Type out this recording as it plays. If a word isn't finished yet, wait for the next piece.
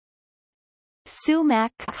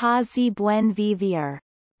Sumac casi buen vivir,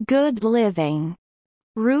 good living,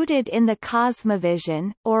 rooted in the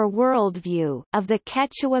cosmovision, or worldview, of the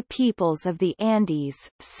Quechua peoples of the Andes.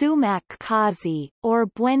 Sumac casi, or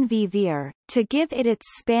Buen Vivir, to give it its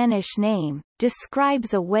Spanish name,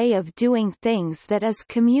 describes a way of doing things that is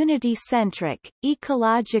community-centric,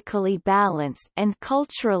 ecologically balanced and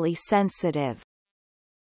culturally sensitive.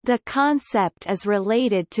 The concept is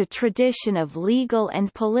related to tradition of legal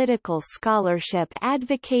and political scholarship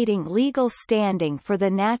advocating legal standing for the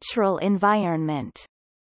natural environment.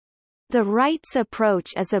 The rights approach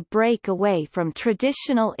is a break away from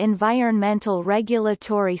traditional environmental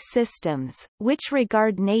regulatory systems, which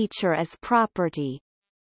regard nature as property.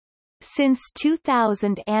 Since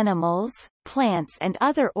 2000, animals, plants and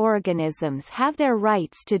other organisms have their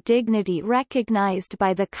rights to dignity recognized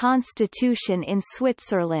by the Constitution in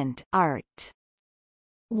Switzerland, Art.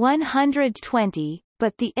 120,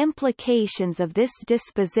 but the implications of this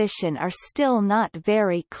disposition are still not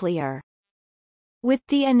very clear. With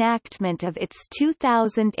the enactment of its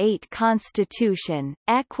 2008 constitution,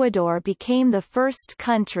 Ecuador became the first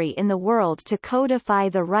country in the world to codify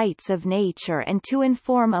the rights of nature and to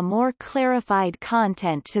inform a more clarified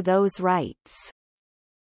content to those rights.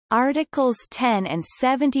 Articles 10 and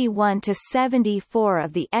 71 to 74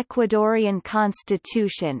 of the Ecuadorian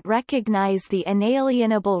Constitution recognize the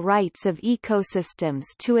inalienable rights of ecosystems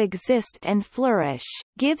to exist and flourish,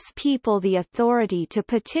 gives people the authority to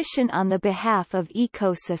petition on the behalf of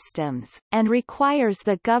ecosystems, and requires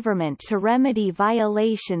the government to remedy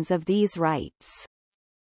violations of these rights.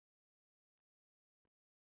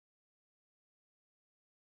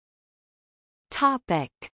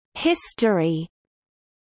 Topic: History.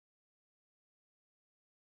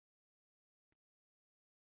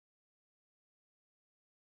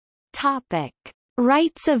 Topic: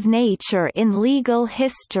 Rights of nature in legal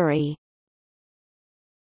history.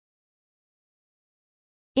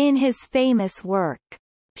 In his famous work,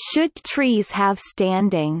 Should Trees Have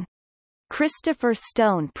Standing?, Christopher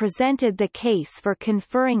Stone presented the case for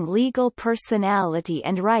conferring legal personality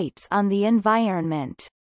and rights on the environment.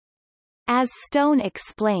 As Stone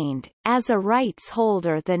explained, as a rights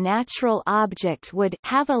holder the natural object would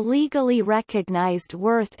have a legally recognized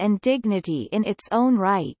worth and dignity in its own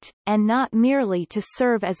right, and not merely to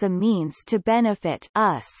serve as a means to benefit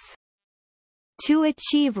us. To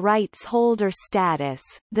achieve rights holder status,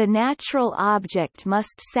 the natural object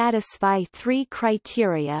must satisfy three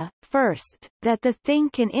criteria. First, that the thing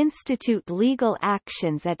can institute legal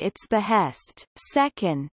actions at its behest.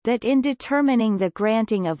 Second, that in determining the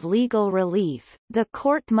granting of legal relief, the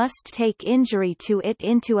court must take injury to it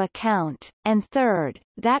into account. And third,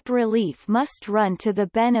 that relief must run to the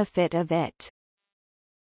benefit of it.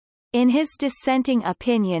 In his dissenting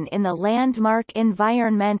opinion in the landmark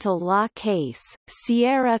environmental law case,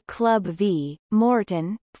 Sierra Club v.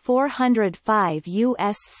 Morton, 405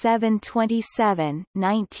 U.S. 727,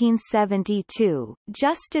 1972,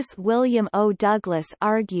 Justice William O. Douglas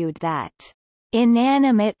argued that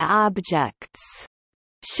inanimate objects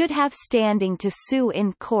should have standing to sue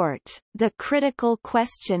in court. The critical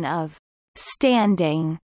question of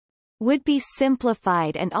standing would be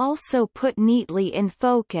simplified and also put neatly in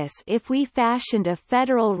focus if we fashioned a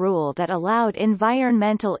federal rule that allowed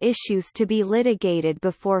environmental issues to be litigated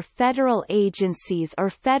before federal agencies or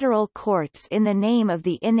federal courts in the name of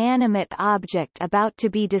the inanimate object about to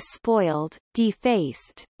be despoiled,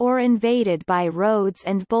 defaced, or invaded by roads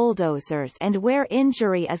and bulldozers, and where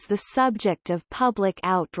injury is the subject of public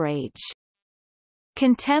outrage.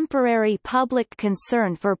 Contemporary public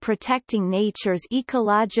concern for protecting nature's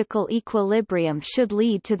ecological equilibrium should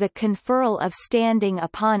lead to the conferral of standing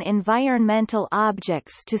upon environmental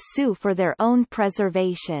objects to sue for their own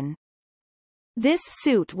preservation. This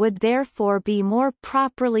suit would therefore be more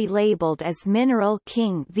properly labeled as Mineral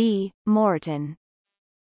King v. Morton.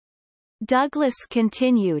 Douglas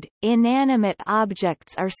continued, inanimate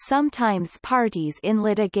objects are sometimes parties in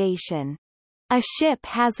litigation. A ship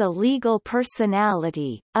has a legal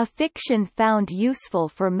personality, a fiction found useful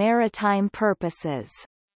for maritime purposes.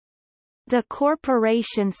 The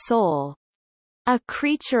corporation soul, a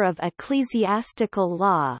creature of ecclesiastical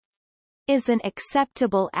law, is an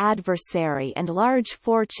acceptable adversary and large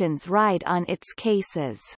fortunes ride on its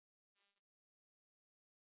cases.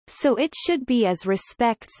 So it should be as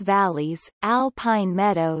respects valleys, alpine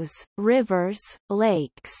meadows, rivers,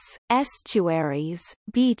 lakes, estuaries,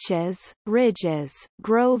 beaches, ridges,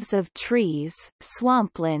 groves of trees,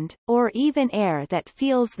 swampland, or even air that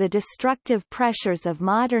feels the destructive pressures of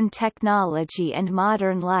modern technology and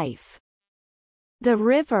modern life. The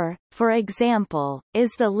river, for example,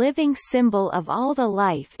 is the living symbol of all the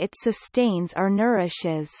life it sustains or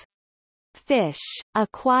nourishes. Fish,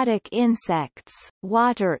 aquatic insects,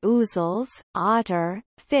 water ouzels, otter,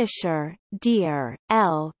 fisher, deer,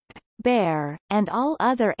 elk, bear, and all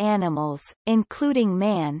other animals, including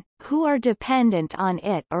man, who are dependent on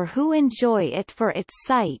it or who enjoy it for its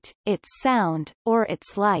sight, its sound, or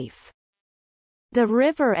its life. The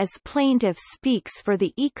river as plaintiff speaks for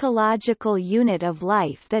the ecological unit of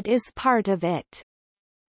life that is part of it.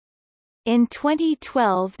 In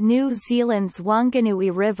 2012, New Zealand's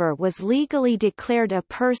Wanganui River was legally declared a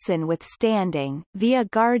person with standing via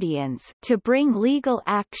guardians to bring legal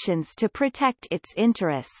actions to protect its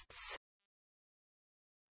interests.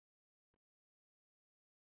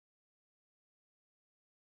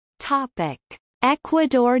 Topic: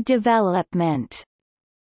 Ecuador Development.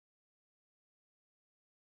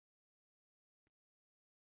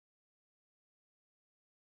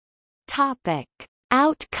 Topic: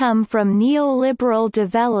 Outcome from neoliberal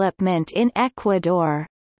development in Ecuador.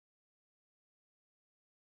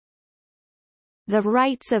 The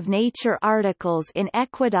rights of nature articles in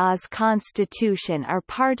Ecuador's constitution are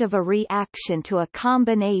part of a reaction to a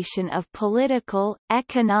combination of political,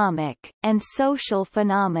 economic, and social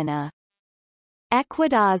phenomena.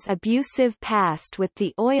 Ecuador's abusive past with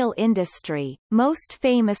the oil industry, most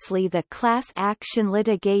famously the class action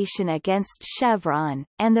litigation against Chevron,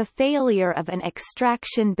 and the failure of an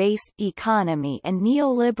extraction-based economy and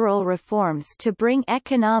neoliberal reforms to bring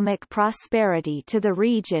economic prosperity to the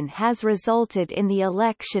region has resulted in the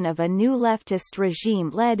election of a new leftist regime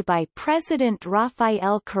led by President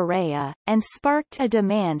Rafael Correa, and sparked a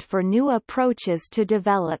demand for new approaches to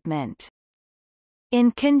development.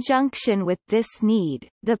 In conjunction with this need,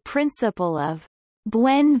 the principle of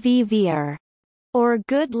Buen Vivir, or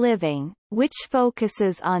good living, which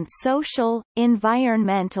focuses on social,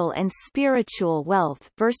 environmental and spiritual wealth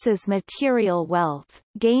versus material wealth,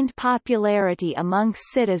 gained popularity among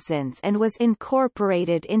citizens and was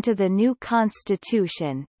incorporated into the new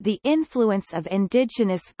constitution. The influence of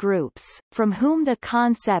indigenous groups, from whom the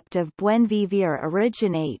concept of Buen Vivir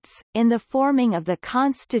originates, in the forming of the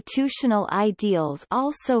constitutional ideals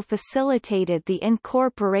also facilitated the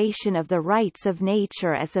incorporation of the rights of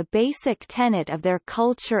nature as a basic tenet of their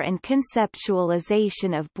culture and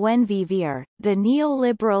conceptualization of Buen Vivir. The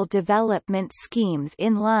neoliberal development schemes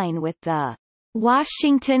in line with the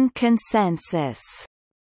Washington Consensus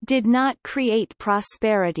did not create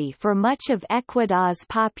prosperity for much of Ecuador's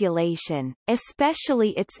population,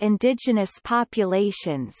 especially its indigenous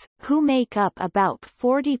populations, who make up about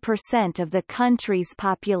 40% of the country's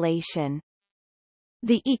population.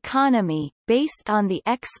 The economy, based on the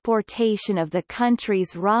exportation of the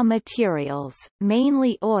country's raw materials,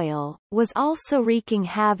 mainly oil, was also wreaking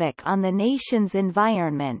havoc on the nation's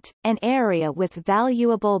environment, an area with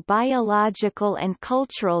valuable biological and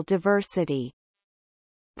cultural diversity.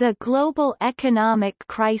 The global economic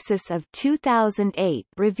crisis of 2008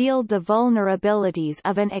 revealed the vulnerabilities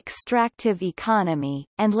of an extractive economy,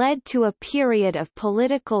 and led to a period of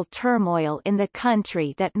political turmoil in the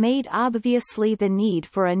country that made obviously the need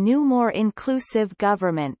for a new, more inclusive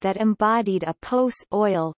government that embodied a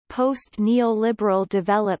post-oil, post-neoliberal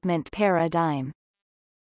development paradigm.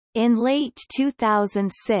 In late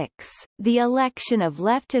 2006, the election of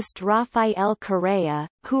leftist Rafael Correa,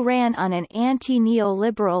 who ran on an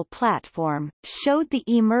anti-neoliberal platform, showed the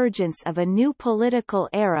emergence of a new political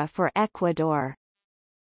era for Ecuador.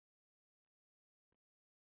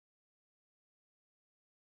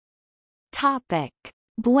 Topic: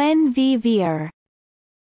 Buen Vivir.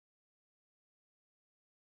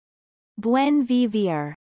 Buen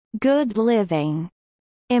Vivir, good living,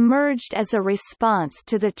 emerged as a response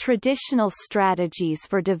to the traditional strategies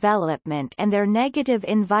for development and their negative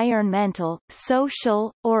environmental,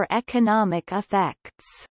 social, or economic effects.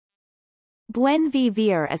 Buen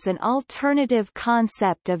Vivir is an alternative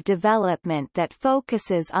concept of development that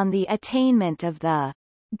focuses on the attainment of the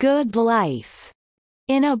good life,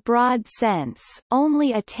 in a broad sense,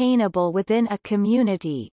 only attainable within a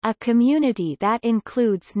community that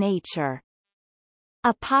includes nature.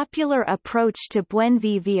 A popular approach to Buen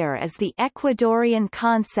Vivir is the Ecuadorian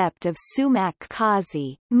concept of sumak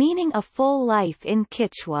kazi, meaning a full life in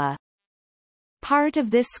Quechua. Part of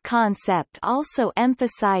this concept also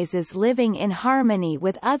emphasizes living in harmony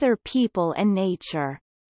with other people and nature.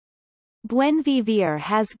 Buen Vivir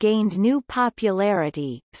has gained new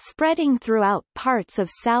popularity, spreading throughout parts of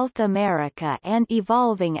South America and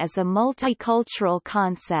evolving as a multicultural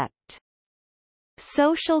concept.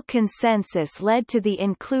 Social consensus led to the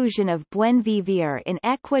inclusion of Buen Vivir in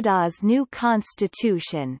Ecuador's new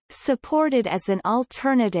constitution, supported as an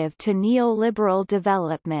alternative to neoliberal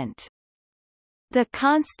development. The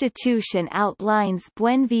constitution outlines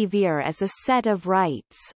Buen Vivir as a set of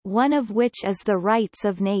rights, one of which is the rights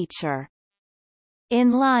of nature.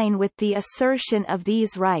 In line with the assertion of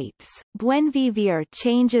these rights, Buen Vivir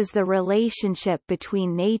changes the relationship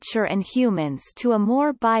between nature and humans to a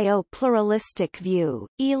more bio-pluralistic view,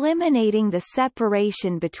 eliminating the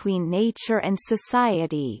separation between nature and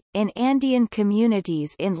society. In Andean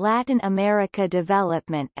communities in Latin America,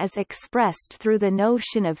 development is expressed through the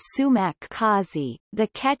notion of sumac casi. The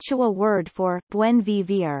Quechua word for Buen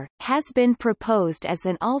Vivir has been proposed as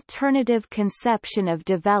an alternative conception of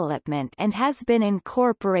development and has been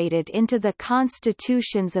incorporated into the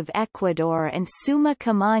constitutions of Ecuador and Suma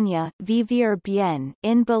Camaña Vivir Bien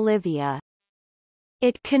in Bolivia.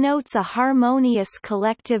 It connotes a harmonious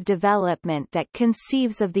collective development that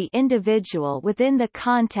conceives of the individual within the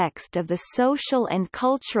context of the social and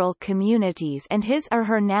cultural communities and his or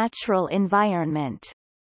her natural environment.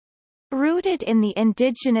 Rooted in the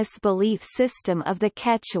indigenous belief system of the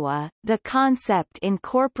Quechua, the concept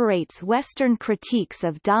incorporates Western critiques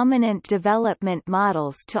of dominant development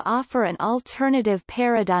models to offer an alternative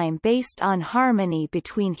paradigm based on harmony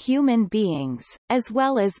between human beings, as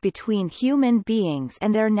well as between human beings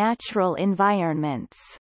and their natural environments.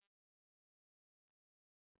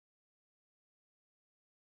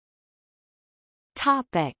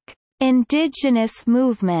 Topic: Indigenous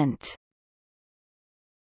movement.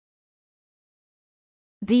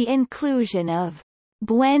 The inclusion of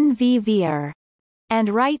Buen Vivir and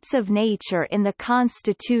rights of nature in the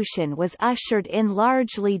Constitution was ushered in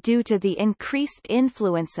largely due to the increased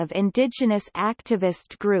influence of indigenous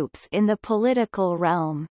activist groups in the political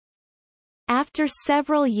realm. After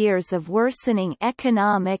several years of worsening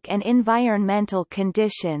economic and environmental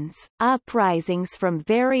conditions, uprisings from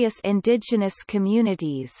various indigenous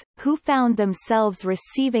communities, who found themselves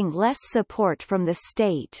receiving less support from the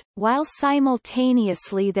state, while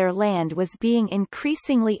simultaneously their land was being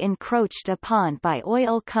increasingly encroached upon by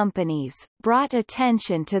oil companies, brought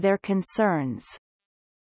attention to their concerns.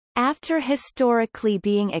 After historically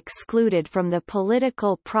being excluded from the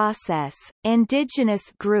political process, indigenous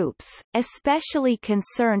groups, especially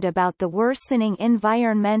concerned about the worsening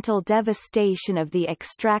environmental devastation of the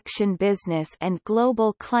extraction business and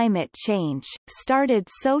global climate change, started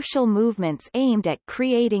social movements aimed at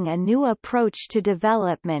creating a new approach to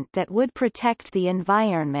development that would protect the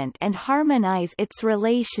environment and harmonize its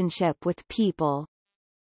relationship with people.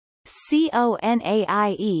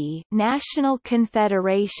 CONAIE, National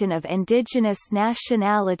Confederation of Indigenous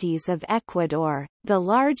Nationalities of Ecuador, the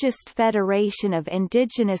largest federation of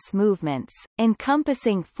indigenous movements,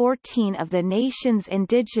 encompassing 14 of the nation's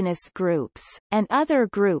indigenous groups, and other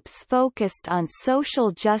groups focused on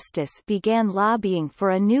social justice, began lobbying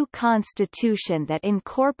for a new constitution that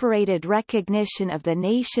incorporated recognition of the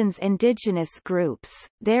nation's indigenous groups,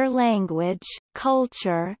 their language,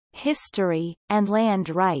 culture, history, and land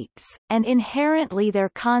rights, and inherently their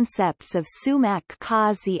concepts of sumac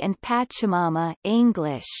casi and Pachamama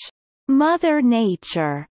English, Mother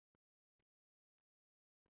Nature.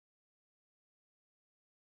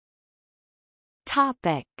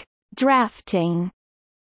 Topic: Drafting.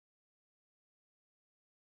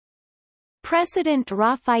 President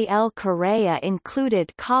Rafael Correa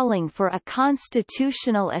included calling for a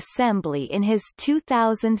constitutional assembly in his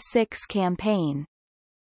 2006 campaign.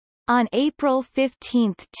 On April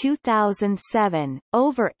 15, 2007,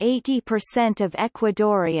 over 80% of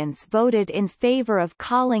Ecuadorians voted in favor of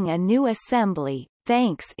calling a new assembly,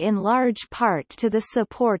 thanks in large part to the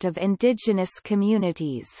support of indigenous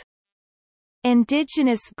communities.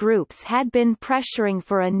 Indigenous groups had been pressuring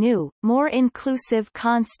for a new, more inclusive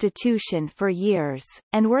constitution for years,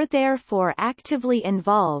 and were therefore actively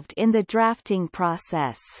involved in the drafting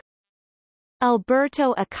process.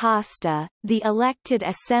 Alberto Acosta, the elected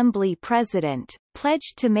assembly president,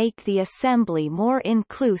 pledged to make the assembly more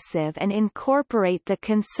inclusive and incorporate the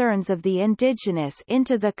concerns of the indigenous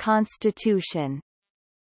into the constitution.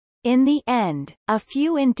 In the end, a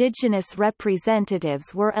few indigenous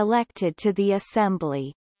representatives were elected to the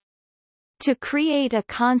assembly. To create a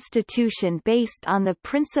constitution based on the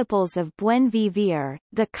principles of Buen Vivir,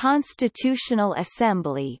 the Constitutional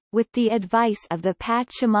Assembly, with the advice of the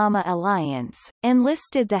Pachamama Alliance,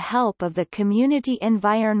 enlisted the help of the Community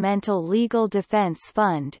Environmental Legal Defense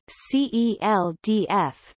Fund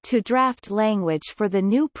 (CELDF) to draft language for the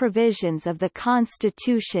new provisions of the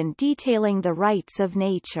Constitution detailing the rights of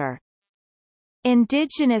nature.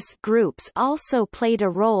 Indigenous groups also played a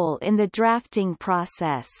role in the drafting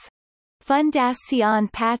process.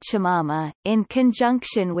 Fundación Pachamama, in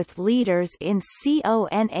conjunction with leaders in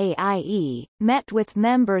CONAIE, met with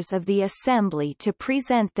members of the Assembly to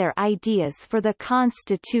present their ideas for the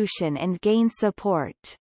Constitution and gain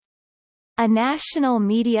support. A national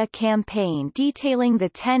media campaign detailing the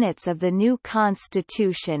tenets of the new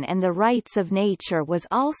Constitution and the rights of nature was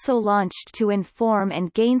also launched to inform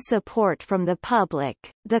and gain support from the public.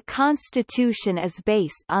 The Constitution is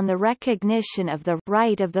based on the recognition of the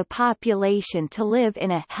right of the population to live in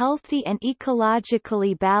a healthy and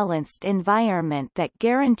ecologically balanced environment that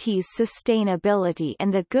guarantees sustainability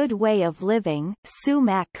and the good way of living.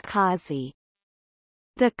 Sumak Kazi.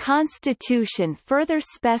 The Constitution further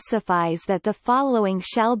specifies that the following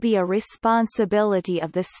shall be a responsibility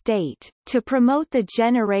of the state: to promote the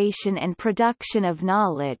generation and production of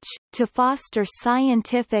knowledge, to foster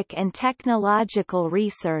scientific and technological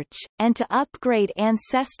research, and to upgrade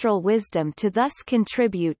ancestral wisdom to thus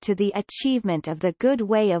contribute to the achievement of the good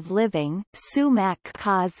way of living. Sumak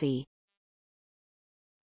Kazi.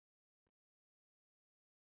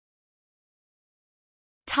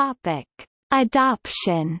 Topic: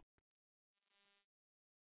 Adoption.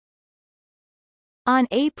 On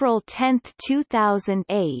April 10,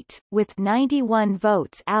 2008, with 91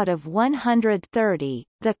 votes out of 130,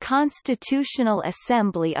 the Constitutional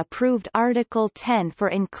Assembly approved Article 10 for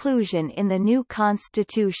inclusion in the new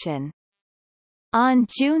Constitution. On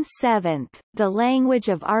June 7, the language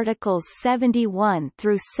of Articles 71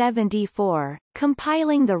 through 74,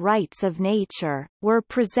 compiling the rights of nature, were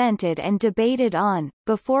presented and debated on,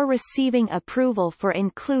 before receiving approval for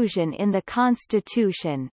inclusion in the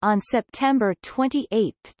Constitution. On September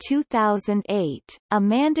 28, 2008, a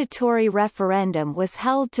mandatory referendum was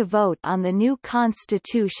held to vote on the new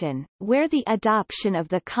Constitution, where the adoption of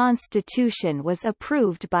the Constitution was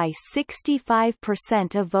approved by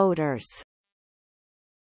 65% of voters.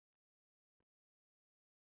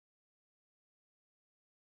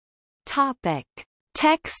 Topic: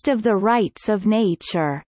 Text of the rights of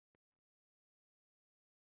nature.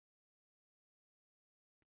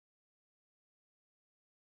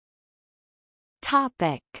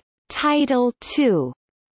 Topic: Title II.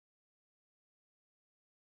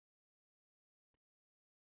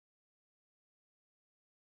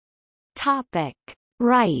 Topic: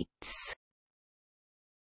 Rights.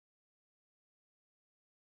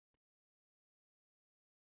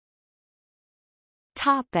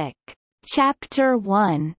 Topic: Chapter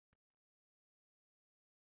 1.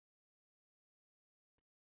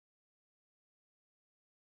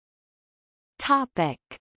 Topic: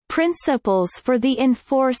 Principles for the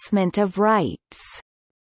enforcement of rights.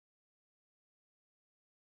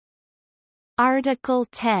 Article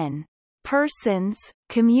 10. Persons,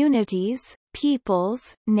 communities,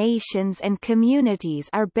 peoples, nations and communities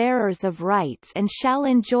are bearers of rights and shall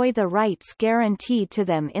enjoy the rights guaranteed to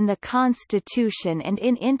them in the Constitution and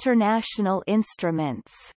in international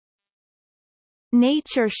instruments.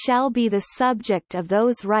 Nature shall be the subject of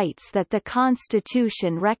those rights that the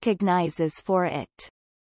Constitution recognizes for it.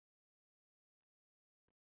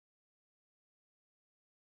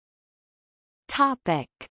 Topic: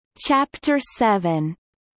 Chapter 7.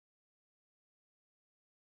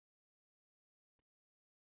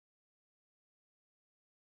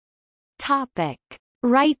 Topic: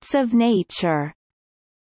 Rights of nature.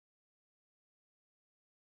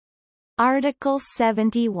 Article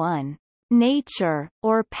 71. Nature,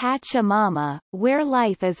 or Pachamama, where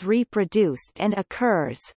life is reproduced and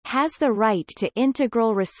occurs, has the right to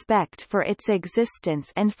integral respect for its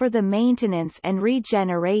existence and for the maintenance and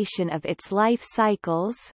regeneration of its life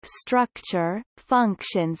cycles, structure,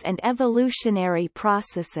 functions and evolutionary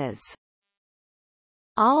processes.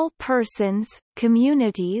 All persons,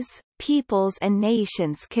 communities, peoples and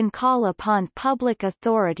nations can call upon public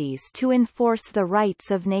authorities to enforce the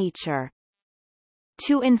rights of nature.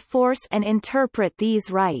 To enforce and interpret these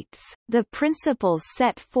rights, the principles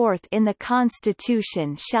set forth in the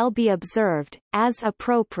Constitution shall be observed, as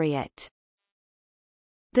appropriate.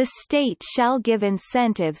 The state shall give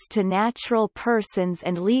incentives to natural persons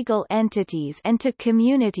and legal entities and to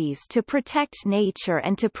communities to protect nature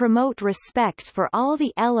and to promote respect for all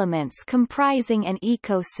the elements comprising an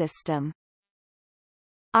ecosystem.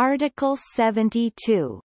 Article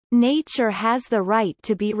 72. Nature has the right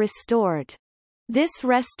to be restored. This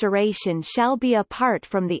restoration shall be apart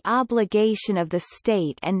from the obligation of the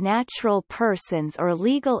state and natural persons or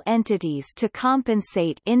legal entities to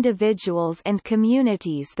compensate individuals and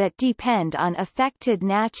communities that depend on affected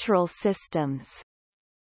natural systems.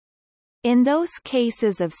 In those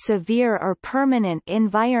cases of severe or permanent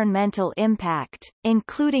environmental impact,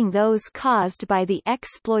 including those caused by the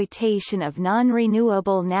exploitation of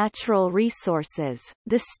non-renewable natural resources,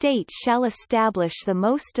 the state shall establish the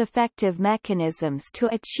most effective mechanisms to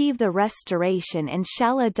achieve the restoration and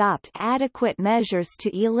shall adopt adequate measures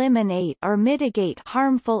to eliminate or mitigate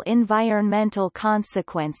harmful environmental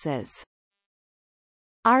consequences.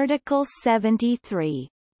 Article 73.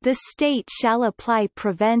 The state shall apply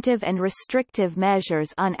preventive and restrictive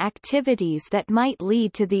measures on activities that might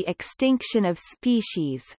lead to the extinction of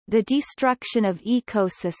species, the destruction of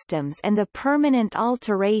ecosystems and the permanent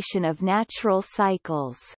alteration of natural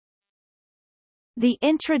cycles. The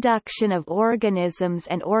introduction of organisms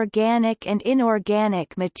and organic and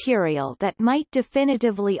inorganic material that might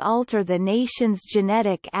definitively alter the nation's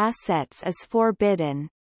genetic assets is forbidden.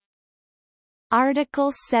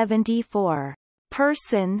 Article 74.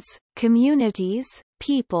 Persons, communities,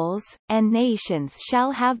 peoples, and nations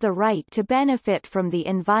shall have the right to benefit from the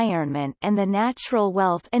environment and the natural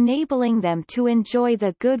wealth enabling them to enjoy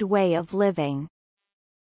the good way of living.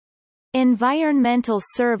 Environmental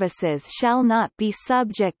services shall not be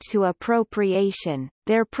subject to appropriation,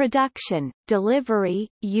 their production, delivery,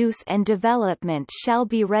 use and development shall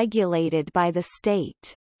be regulated by the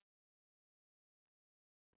state.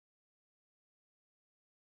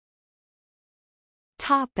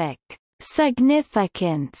 Topic: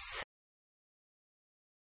 Significance.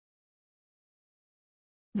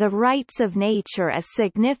 The rights of nature is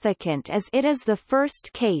significant as it is the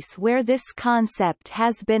first case where this concept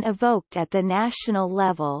has been evoked at the national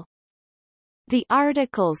level. The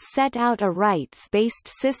articles set out a rights-based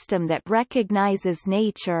system that recognizes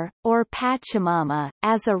nature, or Pachamama,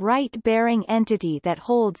 as a right-bearing entity that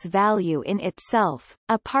holds value in itself,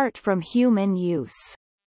 apart from human use.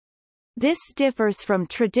 This differs from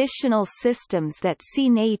traditional systems that see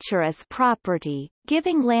nature as property,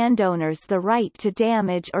 giving landowners the right to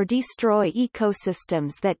damage or destroy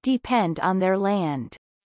ecosystems that depend on their land.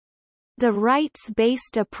 The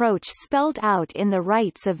rights-based approach spelled out in the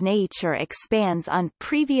Rights of Nature expands on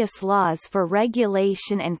previous laws for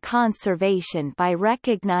regulation and conservation by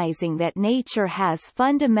recognizing that nature has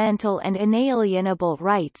fundamental and inalienable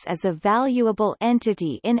rights as a valuable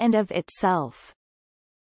entity in and of itself.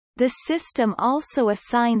 The system also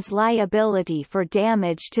assigns liability for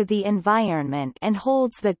damage to the environment and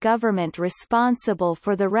holds the government responsible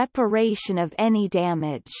for the reparation of any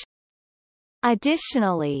damage.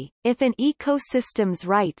 Additionally, if an ecosystem's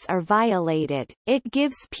rights are violated, it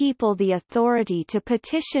gives people the authority to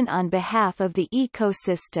petition on behalf of the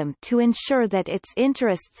ecosystem to ensure that its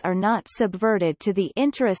interests are not subverted to the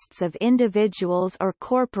interests of individuals or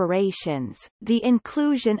corporations. The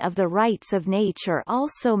inclusion of the rights of nature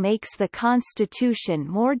also makes the Constitution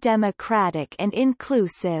more democratic and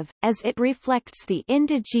inclusive, as it reflects the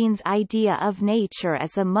indigene's idea of nature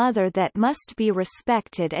as a mother that must be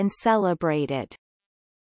respected and celebrated.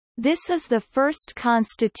 This is the first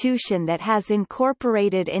constitution that has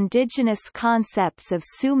incorporated indigenous concepts of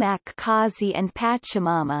Sumac Kazi and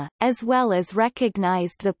Pachamama, as well as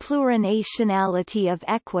recognized the plurinationality of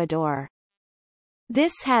Ecuador.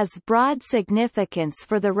 This has broad significance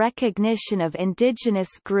for the recognition of indigenous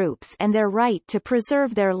groups and their right to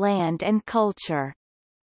preserve their land and culture.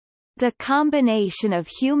 The combination of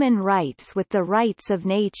human rights with the rights of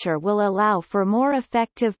nature will allow for more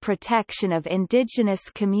effective protection of indigenous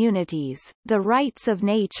communities. The rights of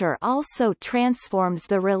nature also transforms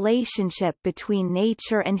the relationship between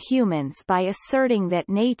nature and humans by asserting that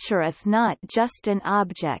nature is not just an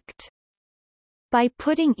object. By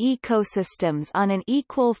putting ecosystems on an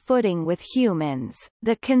equal footing with humans,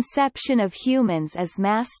 the conception of humans as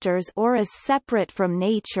masters or as separate from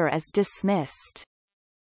nature is dismissed.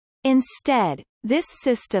 Instead, this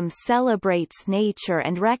system celebrates nature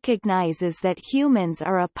and recognizes that humans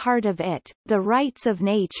are a part of it. The rights of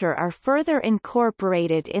nature are further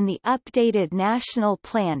incorporated in the updated National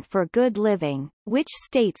Plan for Good Living, which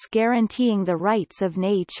states guaranteeing the rights of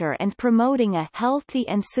nature and promoting a healthy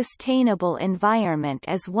and sustainable environment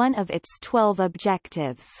as one of its 12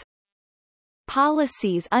 objectives.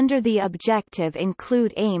 Policies under the objective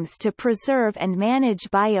include aims to preserve and manage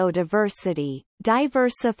biodiversity,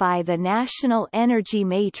 diversify the national energy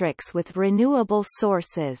matrix with renewable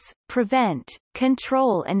sources, prevent,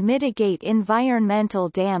 control and mitigate environmental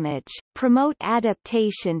damage, promote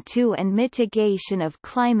adaptation to and mitigation of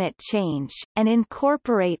climate change, and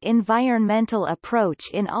incorporate environmental approach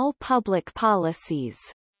in all public policies.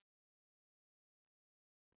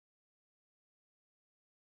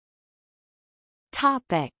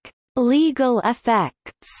 Topic: Legal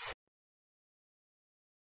effects.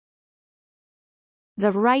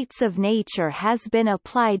 the rights of nature has been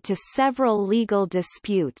applied to several legal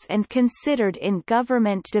disputes and considered in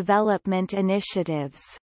government development initiatives.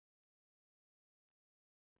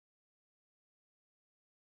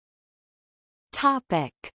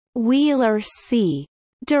 Topic: Wheeler C.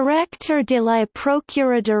 Director de la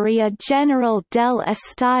Procuraduria General del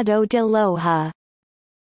Estado de Loja.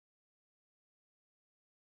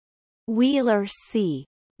 Wheeler C.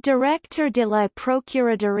 Director de la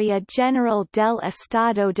Procuraduria General del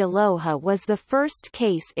Estado de Loja was the first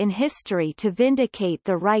case in history to vindicate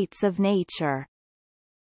the rights of nature.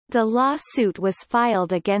 The lawsuit was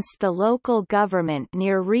filed against the local government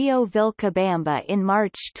near Rio Vilcabamba in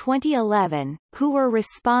March 2011, who were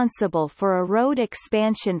responsible for a road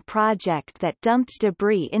expansion project that dumped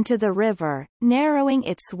debris into the river, narrowing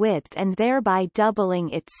its width and thereby doubling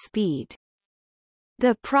its speed.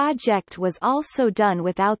 The project was also done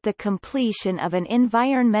without the completion of an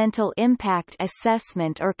environmental impact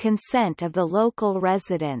assessment or consent of the local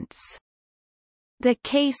residents. The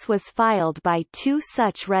case was filed by two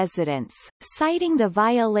such residents, citing the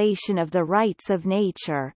violation of the rights of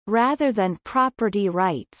nature, rather than property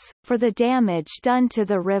rights, for the damage done to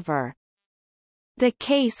the river. The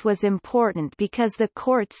case was important because the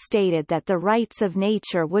court stated that the rights of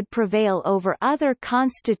nature would prevail over other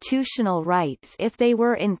constitutional rights if they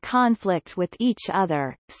were in conflict with each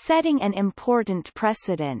other, setting an important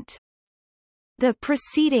precedent. The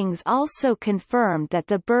proceedings also confirmed that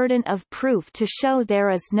the burden of proof to show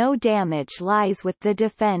there is no damage lies with the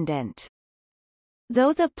defendant.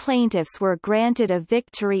 Though the plaintiffs were granted a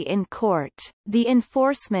victory in court, the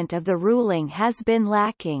enforcement of the ruling has been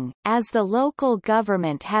lacking, as the local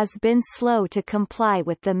government has been slow to comply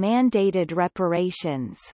with the mandated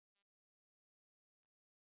reparations.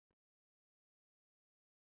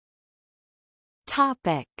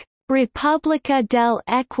 Topic: República del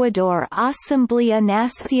Ecuador, Asamblea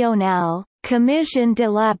Nacional, Comisión de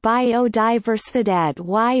la Biodiversidad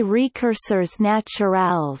y Recursos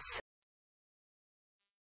Naturales.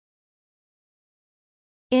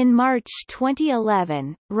 In March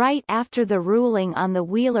 2011, right after the ruling on the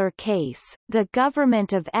Wheeler case, the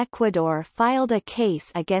government of Ecuador filed a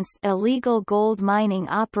case against illegal gold mining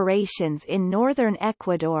operations in northern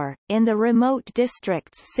Ecuador, in the remote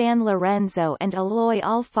districts San Lorenzo and Eloy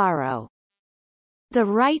Alfaro. The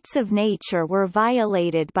rights of nature were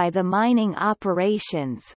violated by the mining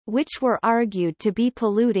operations, which were argued to be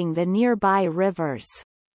polluting the nearby rivers.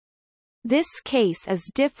 This case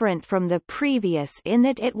is different from the previous in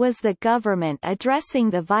that it was the government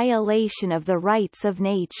addressing the violation of the rights of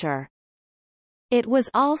nature. It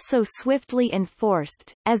was also swiftly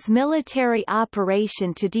enforced, as military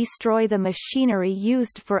operation to destroy the machinery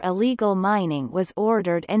used for illegal mining was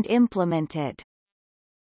ordered and implemented.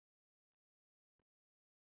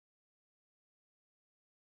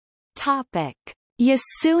 Topic: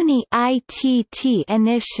 Yasuni ITT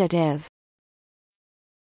initiative.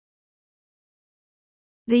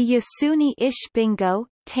 The Yasuni Ishpingo,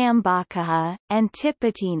 Tambakaha, and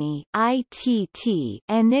Tipitini ITT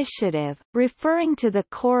initiative, referring to the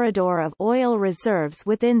corridor of oil reserves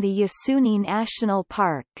within the Yasuni National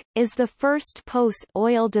Park, is the first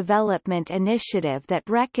post-oil development initiative that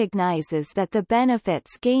recognizes that the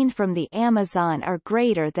benefits gained from the Amazon are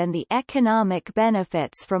greater than the economic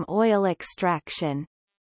benefits from oil extraction.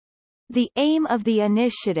 The aim of the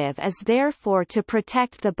initiative is therefore to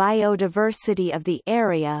protect the biodiversity of the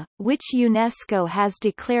area, which UNESCO has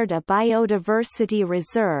declared a biodiversity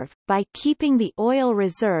reserve, by keeping the oil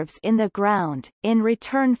reserves in the ground, in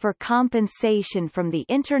return for compensation from the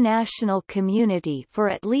international community for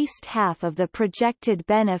at least half of the projected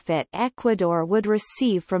benefit Ecuador would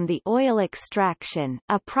receive from the oil extraction,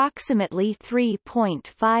 approximately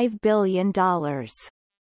 $3.5 billion.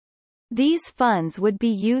 These funds would be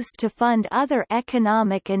used to fund other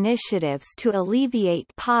economic initiatives to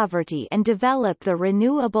alleviate poverty and develop the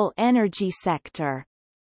renewable energy sector.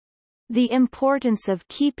 The importance of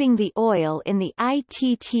keeping the oil in the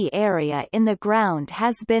ITT area in the ground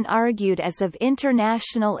has been argued as of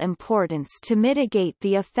international importance to mitigate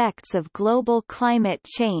the effects of global climate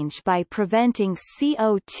change by preventing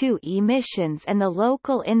CO2 emissions and the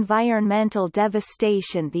local environmental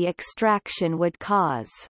devastation the extraction would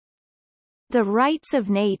cause. The rights of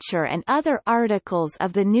nature and other articles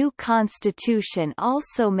of the new constitution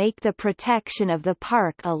also make the protection of the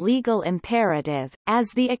park a legal imperative, as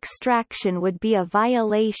the extraction would be a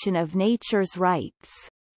violation of nature's rights.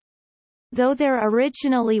 though there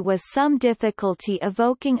originally was some difficulty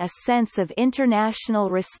evoking a sense of international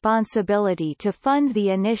responsibility to fund the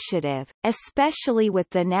initiative, especially with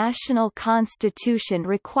the national constitution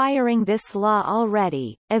requiring this law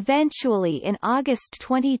already. Eventually in August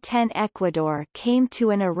 2010 Ecuador came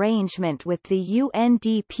to an arrangement with the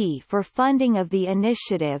UNDP for funding of the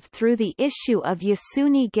initiative through the issue of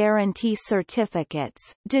Yasuni guarantee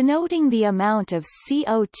certificates, denoting the amount of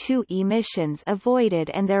CO2 emissions avoided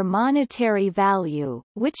and their monetary value,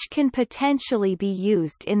 which can potentially be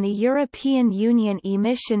used in the European Union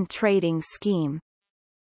emission trading scheme.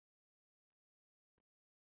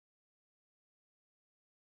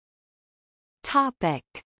 Topic: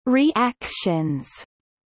 Reactions.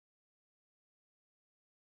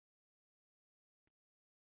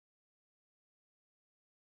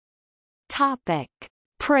 Topic: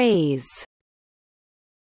 Praise.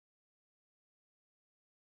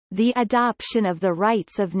 The adoption of the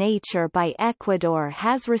rights of nature by Ecuador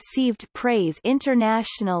has received praise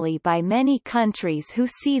internationally by many countries who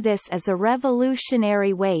see this as a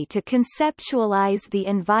revolutionary way to conceptualize the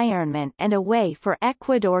environment and a way for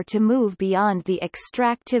Ecuador to move beyond the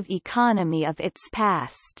extractive economy of its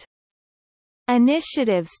past.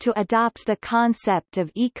 Initiatives to adopt the concept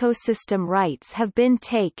of ecosystem rights have been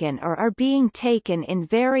taken or are being taken in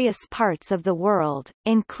various parts of the world,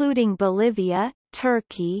 including Bolivia,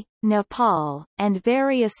 Turkey, Nepal, and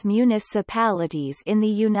various municipalities in the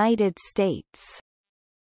United States.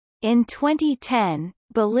 In 2010,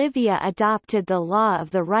 Bolivia adopted the Law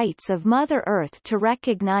of the Rights of Mother Earth to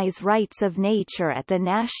recognize rights of nature at the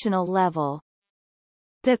national level.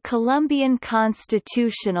 The Colombian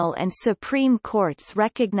Constitutional and Supreme Courts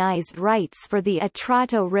recognized rights for the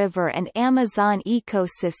Atrato River and Amazon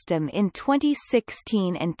ecosystem in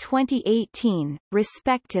 2016 and 2018,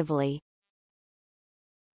 respectively.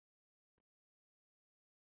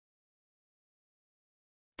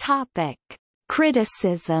 Topic: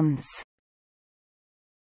 Criticisms.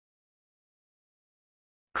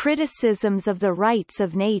 Criticisms of the rights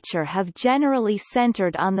of nature have generally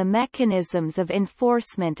centered on the mechanisms of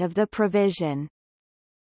enforcement of the provision.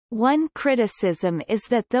 One criticism is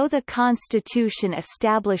that though the Constitution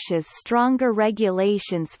establishes stronger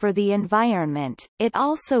regulations for the environment, it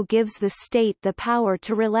also gives the state the power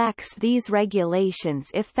to relax these regulations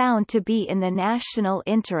if found to be in the national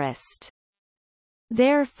interest.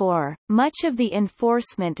 Therefore, much of the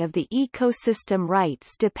enforcement of the ecosystem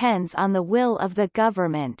rights depends on the will of the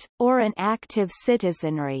government, or an active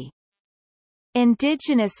citizenry.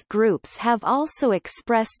 Indigenous groups have also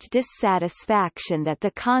expressed dissatisfaction that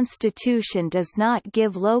the Constitution does not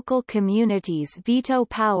give local communities veto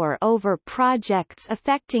power over projects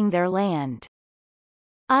affecting their land.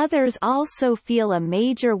 Others also feel a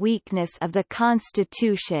major weakness of the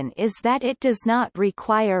Constitution is that it does not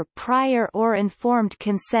require prior or informed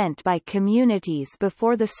consent by communities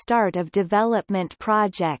before the start of development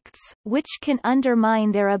projects, which can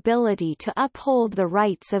undermine their ability to uphold the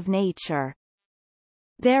rights of nature.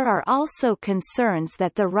 There are also concerns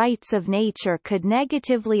that the rights of nature could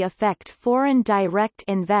negatively affect foreign direct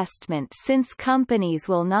investment since companies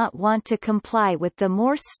will not want to comply with the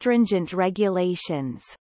more stringent regulations.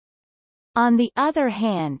 On the other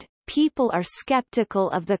hand, people are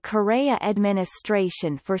skeptical of the Correa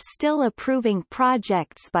administration for still approving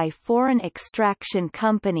projects by foreign extraction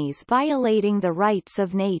companies violating the rights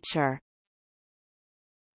of nature.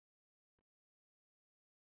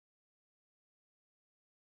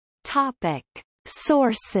 Topic: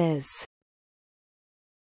 Sources.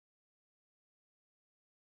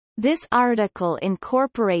 This article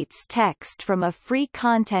incorporates text from a free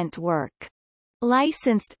content work.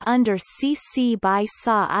 Licensed under CC by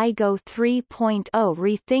SA IGO 3.0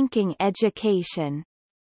 Rethinking Education.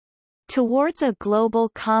 Towards a Global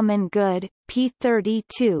Common Good, p.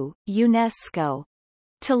 32, UNESCO.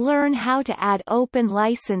 To learn how to add open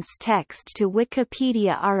license text to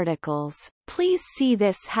Wikipedia articles, please see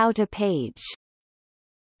this How to page.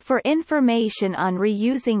 For information on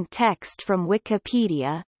reusing text from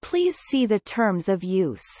Wikipedia, please see the Terms of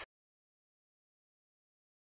Use.